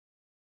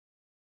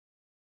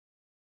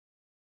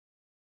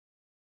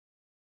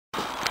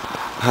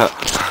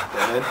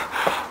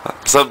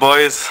What's up,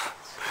 boys?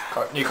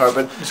 New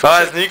carpet.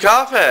 Oh, it's new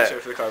carpet. Show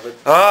for the carpet.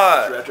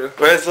 Oh, retro.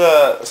 Where's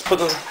the? Let's put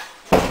the.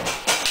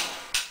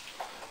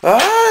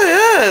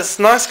 Oh yeah, it's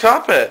nice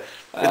carpet.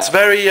 It's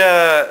very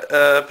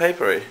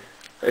papery.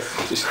 What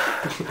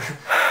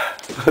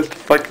the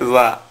fuck is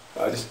that?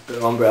 Just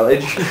an umbrella.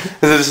 Is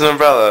it just an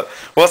umbrella?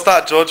 What's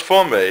that, George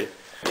Formby?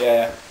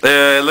 Yeah.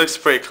 It looks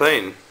pretty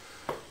clean.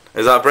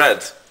 Is that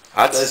bread?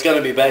 There's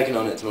gonna be bacon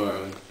on it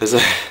tomorrow. Is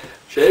it?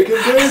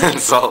 Shaken bread?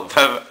 Salt,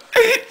 pepper.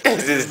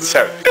 This is a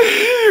joke.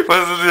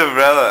 What's the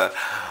umbrella?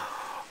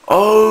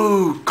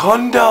 Oh,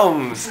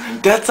 condoms!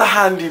 That's a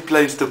handy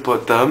place to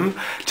put them,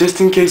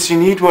 just in case you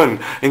need one.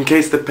 In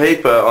case the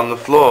paper on the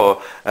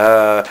floor,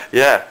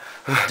 yeah.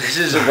 This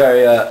is a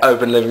very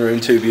open living room,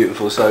 two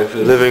beautiful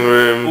sofas. Living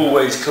room.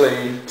 Always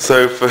clean.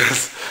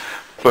 Sofas,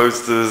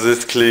 posters,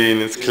 it's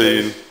clean, it's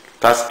clean.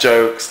 That's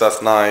jokes,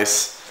 that's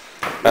nice.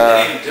 We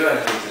didn't even do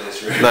anything to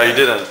this room. No, you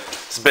didn't.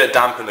 It's a bit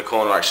damp in the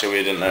corner actually,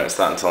 we didn't notice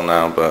that until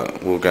now,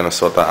 but we're gonna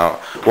sort that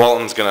out.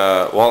 Walton's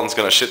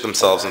gonna shit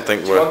themselves and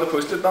think Do you want the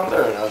post-it down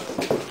there or not?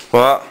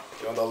 What?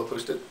 Do you want all the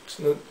post-its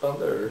down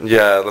there? Or?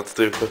 Yeah, let's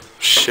do the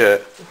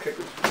shit. Okay,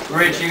 good.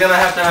 Rich, you're gonna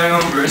have to hang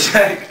on for a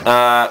sec.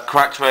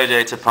 Cracked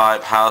radiator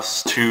pipe,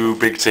 house too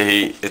big to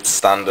heat, it's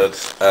standard.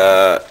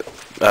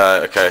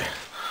 Okay.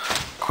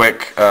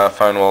 Quick,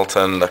 phone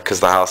Walton,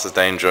 because the house is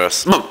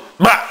dangerous.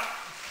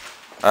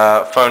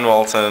 Phone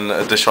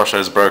Walton, dishwasher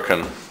is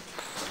broken.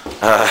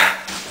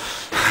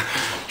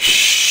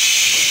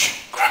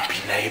 Shh, grumpy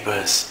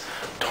neighbours,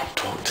 don't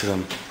talk to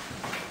them.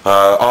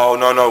 Oh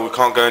no, we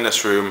can't go in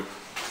this room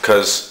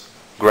because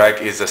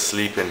Greg is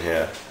asleep in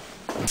here.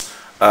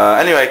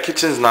 Anyway,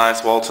 kitchen's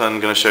nice. Walton,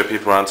 gonna show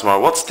people around tomorrow.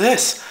 What's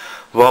this?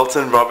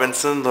 Walton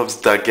Robinson loves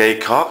the gay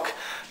cock.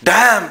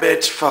 Damn,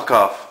 bitch, fuck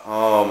off.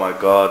 Oh my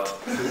god.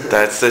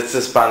 It's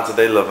this banter,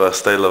 they love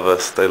us, they love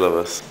us, they love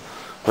us.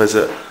 What is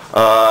it?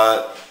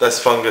 There's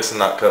fungus in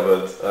that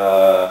cupboard.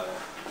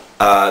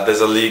 There's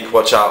a leak,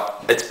 watch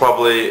out. It's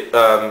probably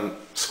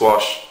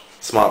squash,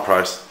 smart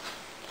price.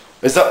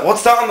 What's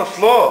that on the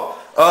floor?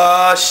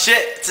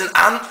 Shit, it's an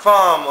ant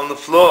farm on the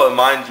floor.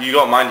 You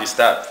gotta mind your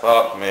step.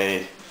 Fuck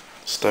me.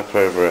 Step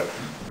over it.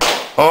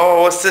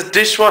 Oh, what's this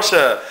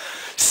dishwasher?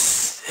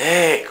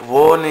 Sick.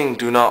 Warning,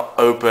 do not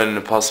open,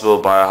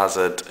 possible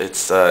biohazard.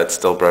 It's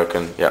still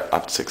broken. Yeah,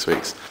 after 6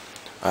 weeks.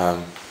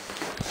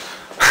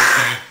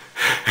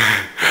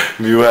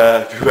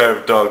 Beware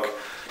of dog.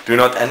 Do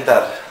not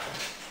enter.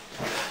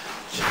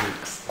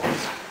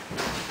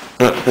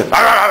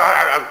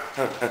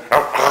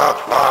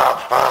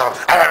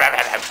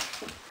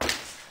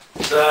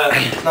 It's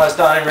a nice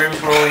dining room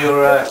for all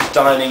your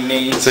dining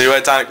needs. So you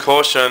went down at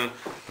caution,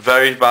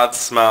 very bad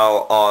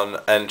smell on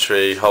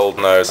entry, hold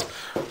nose.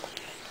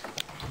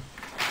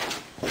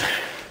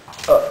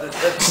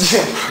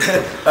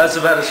 That's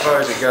about as far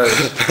as it goes.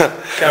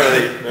 Can't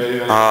really.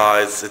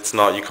 It's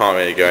not, you can't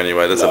really go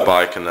anywhere. There's a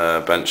bike and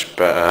a bench,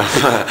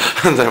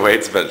 the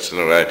weights bench in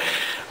a way.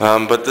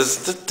 But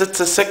it's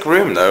a sick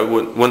room though,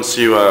 once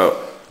you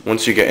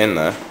get in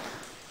there.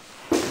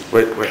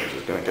 Wait, I'm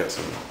just gonna get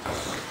some.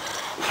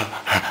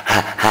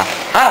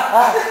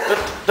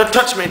 Don't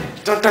touch me!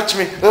 Don't touch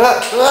me!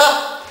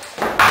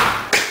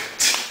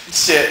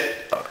 Shit!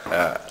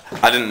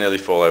 I didn't nearly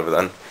fall over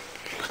then.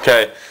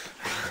 Okay.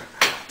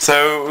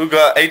 So we've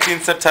got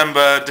 18th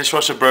September,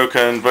 dishwasher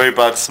broken, very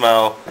bad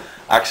smell,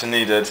 action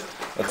needed.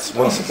 That's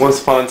once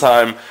upon a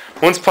time.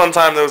 Once upon a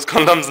time there was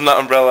condoms in that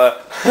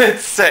umbrella.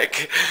 It's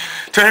sick.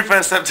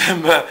 21st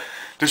September,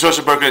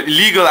 dishwasher broken,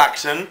 illegal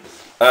action.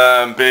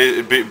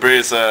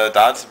 Brea's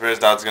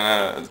dad's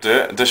gonna do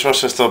it.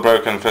 Dishwasher still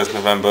broken, 1st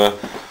November.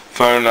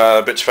 Phone,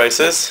 bitch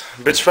faces.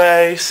 Bitch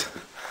face.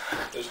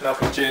 There's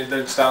nothing changed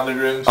in standard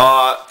rooms.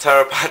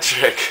 Tara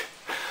Patrick.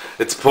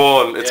 It's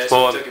porn, it's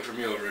porn. So took it from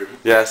your room.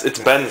 Yes, it's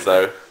Ben's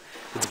though.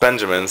 It's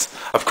Benjamin's.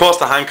 Of course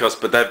the handcuffs,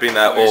 but they've been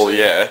there all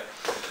year.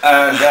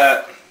 And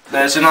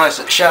there's a nice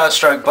shower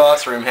stroke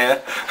bathroom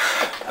here.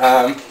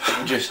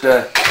 Just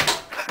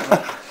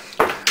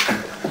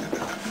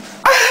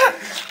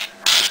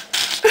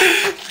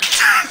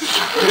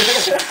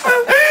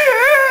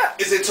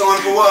Is it time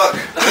for work?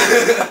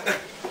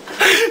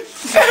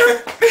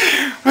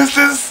 Was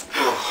this...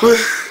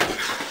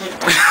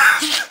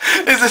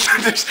 Is this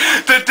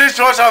the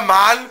dishwasher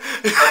man?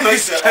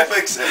 I'll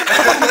fix it.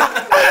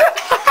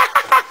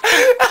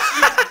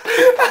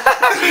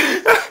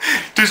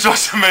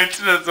 Dishwasher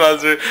maintenance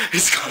manager.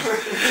 He's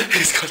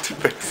got to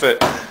fix it.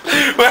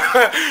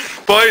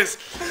 Boys,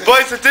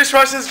 the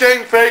dishwasher's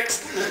getting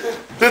fixed.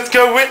 Let's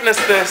go witness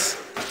this.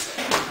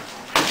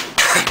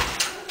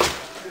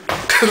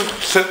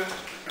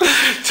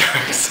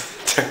 Jokes.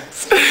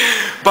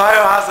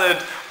 Biohazard.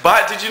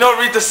 Did you not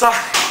read the sign?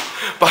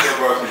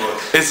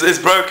 It's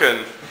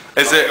broken.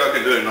 Is it?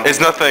 It's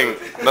nothing.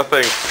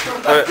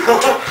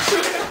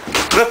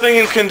 Nothing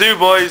you can do,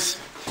 boys.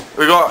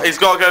 He's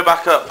got to go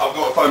back up. I've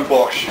got to phone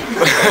Bosch.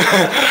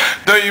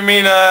 Don't you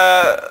mean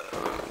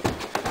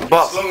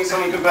boss? As long as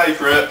someone can pay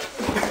for it,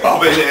 I'll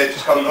be here.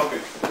 Just come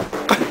knocking.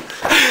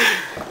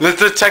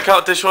 Let's check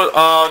out dishwasher.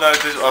 Oh no,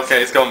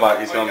 okay, he's gone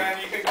back. He's gone.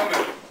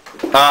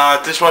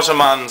 Dishwasher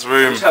Man's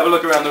room. Just have a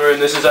look around the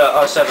room. This is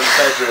our 7th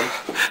bedroom.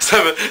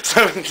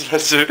 Seventh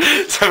bedroom.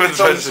 Seventh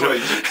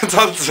bedroom. It's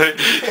ensuite.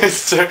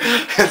 It's true.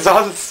 It's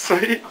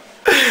ensuite.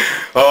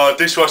 Oh,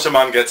 Dishwasher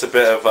Man gets a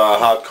bit of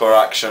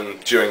hardcore action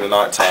during the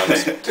night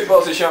times. 2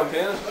 bottles of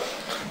champagne as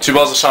well. 2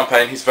 bottles of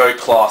champagne. He's very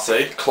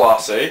classy.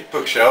 Classy.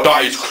 Bookshelf.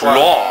 That is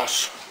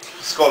class.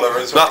 Scholar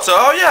as well. That's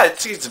oh yeah,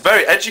 he's a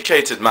very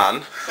educated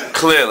man,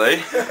 clearly.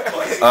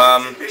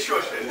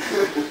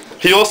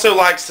 He also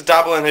likes to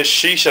dabble in his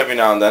sheesh every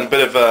now and then,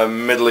 bit of a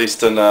Middle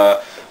Eastern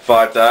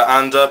vibe there,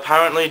 and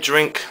apparently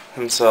drink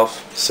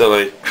himself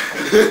silly.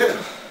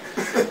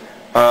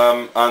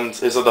 And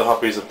his other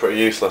hobbies are pretty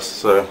useless.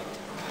 So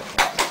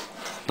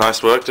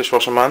nice work,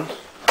 Dishwasher Man.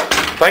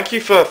 Thank you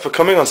for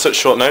coming on such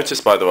short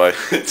notice, by the way.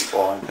 It's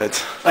fine.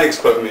 Thanks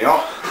for putting me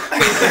on.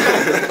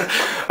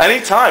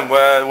 Anytime,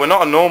 we're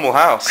not a normal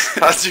house,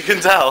 as you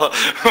can tell.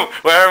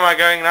 Where am I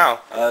going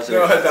now? No, that's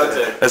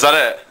it. Is that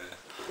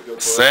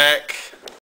it? Sick.